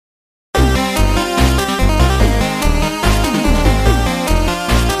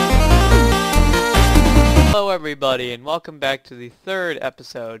everybody, and welcome back to the third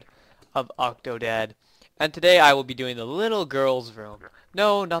episode of Octodad. And today I will be doing the little girl's room.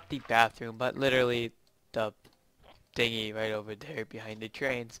 No, not the bathroom, but literally the thingy right over there behind the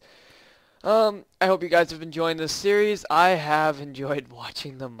trains. I hope you guys have enjoyed this series. I have enjoyed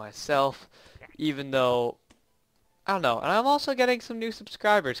watching them myself, even though, I don't know. And I'm also getting some new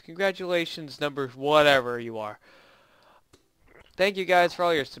subscribers. Congratulations, number whatever you are. Thank you guys for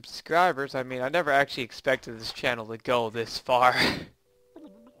all your subscribers. I mean, I never actually expected this channel to go this far. I'm gonna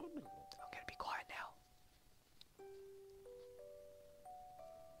be quiet now.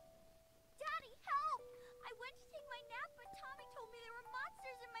 Daddy, help! I went to take my nap, but Tommy told me there were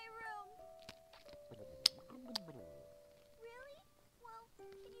monsters in my room. Really? Well,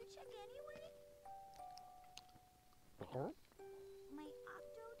 can you check anyway? My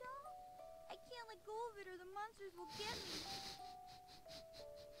Octodad? I can't let go of it or the monsters will get me.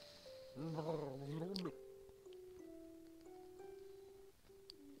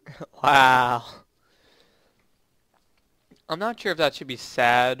 Wow. I'm not sure if that should be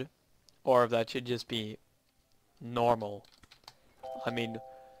sad or if that should just be normal. I mean,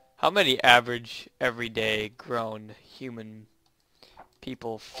 how many average, everyday, grown human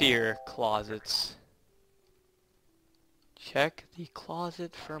people fear closets? Check the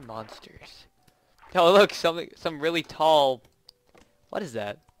closet for monsters. Oh, look, some really tall... What is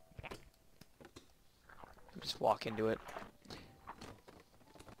that? Just walk into it.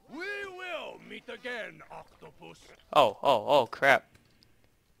 We will meet again, octopus. Oh, crap.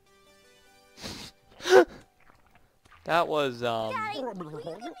 That was, Daddy, will you give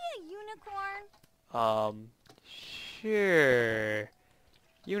me a unicorn? Sure.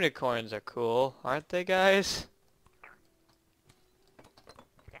 Unicorns are cool, aren't they, guys?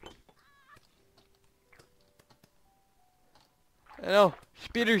 No,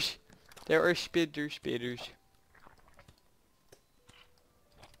 speeders. There are speeders.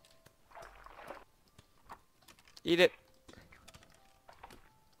 Eat it.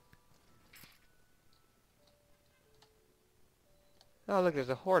 Oh, look, there's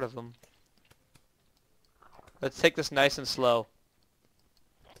a horde of them. Let's take this nice and slow.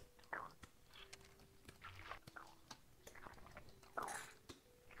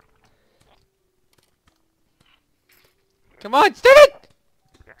 Come on, stop it!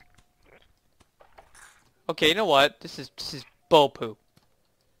 Okay, you know what? This is bull poop.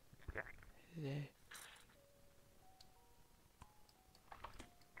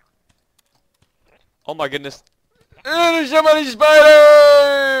 Oh my goodness. There's so many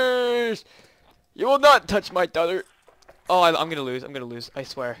spiders! You will not touch my daughter. Oh, I'm gonna lose. I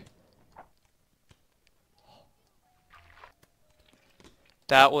swear.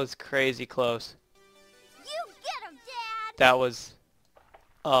 That was crazy close. You get him, Dad! That was...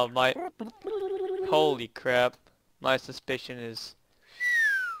 Oh, my... Holy crap. My suspicion is...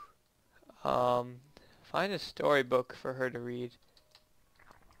 Find a storybook for her to read.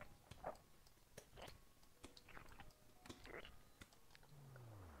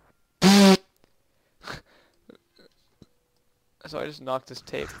 So I just knocked this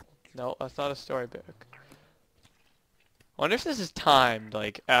table. No, that's not a storybook. I wonder if this is timed,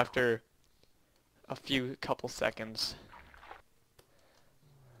 like, after a couple seconds.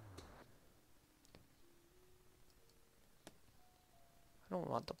 I don't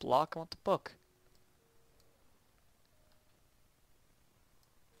want the block, I want the book.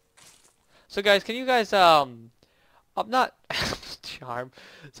 So guys, can you guys, I'm not... Charm.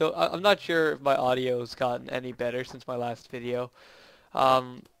 So I'm not sure if my audio's gotten any better since my last video.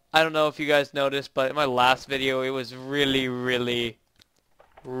 I don't know if you guys noticed, but in my last video it was really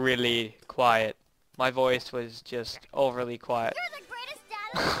quiet. My voice was just overly quiet. You're the greatest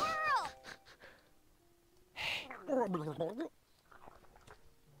dad in the world!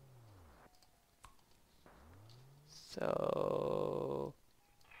 So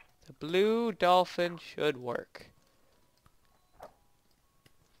the blue dolphin should work.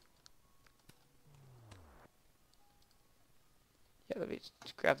 Yeah, let me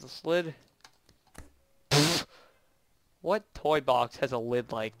just grab this lid. What toy box has a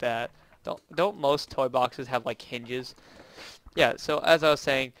lid like that? Don't most toy boxes have like hinges? Yeah, so as I was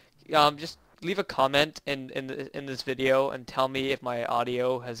saying, just leave a comment in this video and tell me if my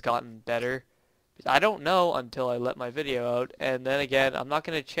audio has gotten better. I don't know until I let my video out, and then again, I'm not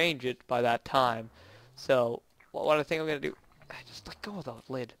gonna change it by that time. So what I think I'm gonna do, just let go of the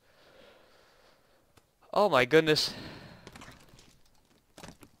lid. Oh my goodness.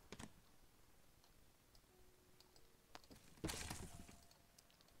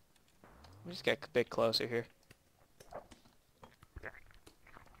 Let me just get a bit closer here.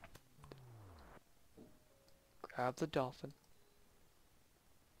 Grab the dolphin.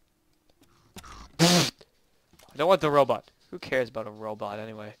 I don't want the robot. Who cares about a robot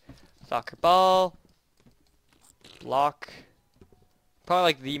anyway? Soccer ball. Block. Probably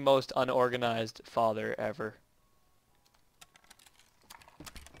like the most unorganized father ever.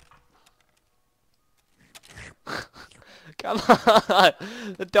 Come on!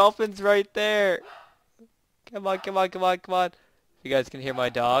 The dolphin's right there! Come on, come on, come on, come on. You guys can hear my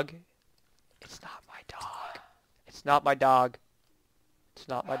dog. It's not my dog. It's not my dog. It's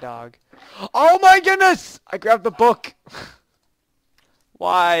not my dog. Oh my goodness! I grabbed the book!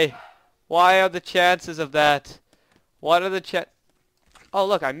 Why? Why are the chances of that? What are the Oh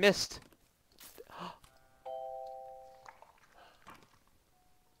look, I missed.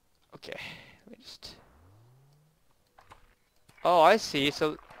 Okay, let me just... Oh, I see.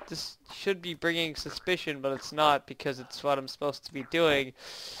 So this should be bringing suspicion, but it's not because it's what I'm supposed to be doing.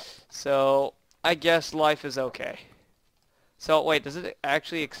 So I guess life is okay. So wait, does it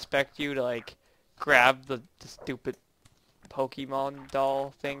actually expect you to like grab the stupid Pokemon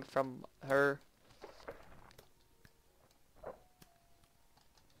doll thing from her?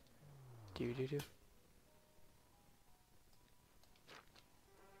 Do.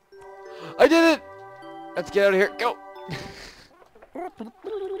 I did it! Let's get out of here. Go!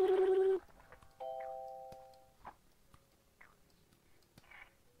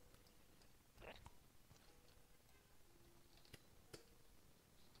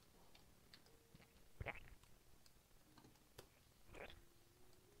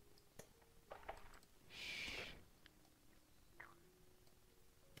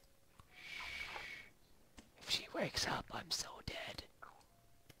 If she wakes up, I'm so dead.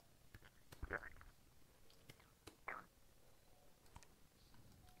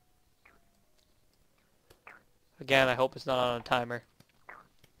 Again, I hope it's not on a timer.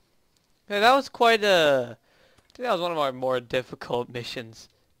 Yeah, that was quite a... I think that was one of our more difficult missions.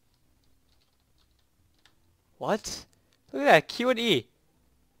 What? Look at that, Q and E.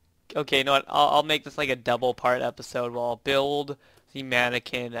 Okay, you know what? I'll make this like a double part episode where I'll build the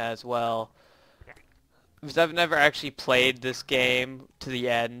mannequin as well. Because I've never actually played this game to the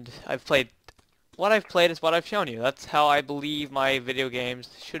end. What I've played is what I've shown you. That's how I believe my video games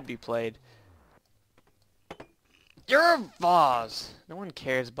should be played. You're a vase! No one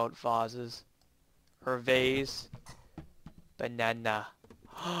cares about vases. Or vase. Banana.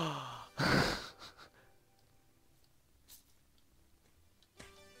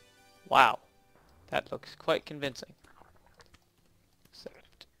 Wow. That looks quite convincing.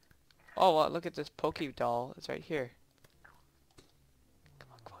 Except... Oh, well, look at this Poke doll. It's right here. Come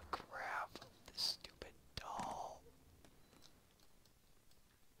on, grab this stupid doll.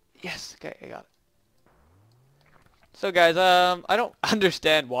 Yes, okay, I got it. So guys, I don't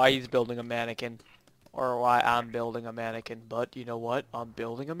understand why he's building a mannequin. Or why I'm building a mannequin. But you know what? I'm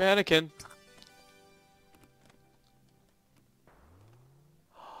building a mannequin.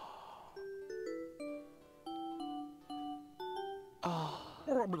 Oh.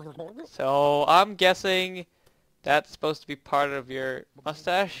 So I'm guessing that's supposed to be part of your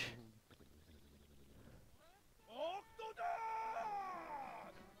mustache. Octodad!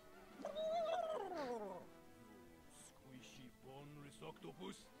 Squishy boneless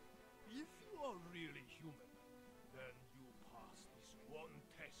octopus. If you are really human, then you pass this one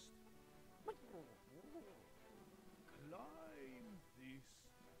test. Climb this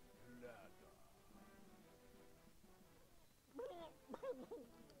ladder.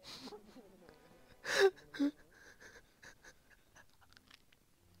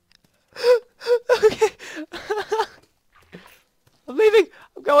 Okay. I'm leaving.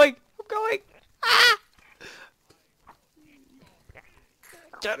 I'm going. I'm going. Ah!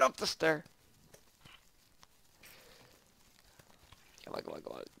 Get up the stair. Come on, come on,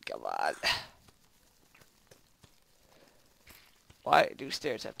 come on, come on. Why do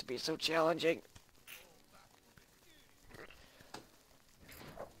stairs have to be so challenging?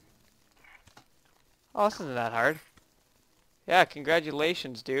 Oh, this isn't that hard. Yeah,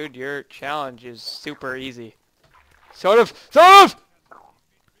 congratulations, dude. Your challenge is super easy. Sort of. Sort of!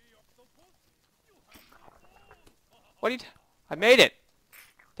 What are you... I made it.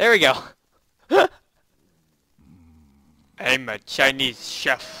 There we go. I'm a Chinese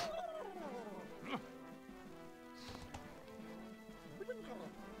chef.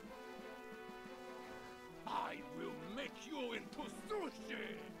 I will make you into sushi.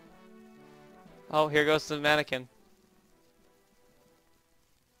 Oh, here goes the mannequin.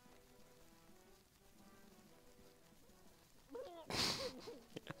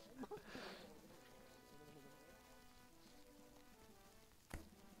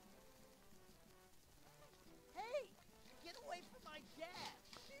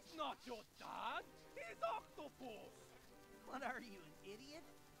 idiot.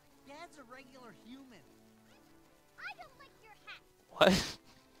 Dad's a regular human. I don't like your hat. What?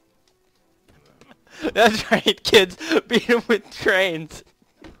 That's right, kids. Beat him with trains.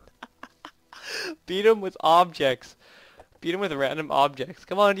 Beat him with objects. Beat him with random objects.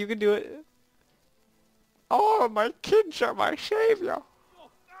 Come on, you can do it. Oh, my kids are my savior. Your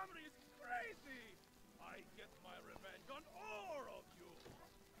family is crazy! I get my revenge on all of you!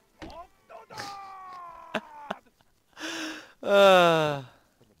 Octodad!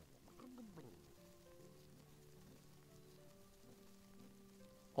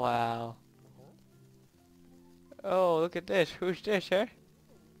 Wow. Oh, look at this. Who's this, eh?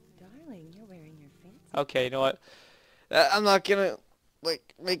 Darling, you're wearing your fancy. Okay, you know what? I'm not gonna,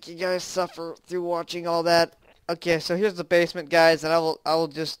 like, make you guys suffer through watching all that. Okay, so here's the basement, guys, and I will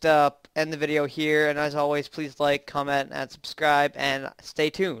just end the video here. And as always, please like, comment, and subscribe, and stay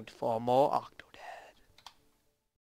tuned for more Octodad.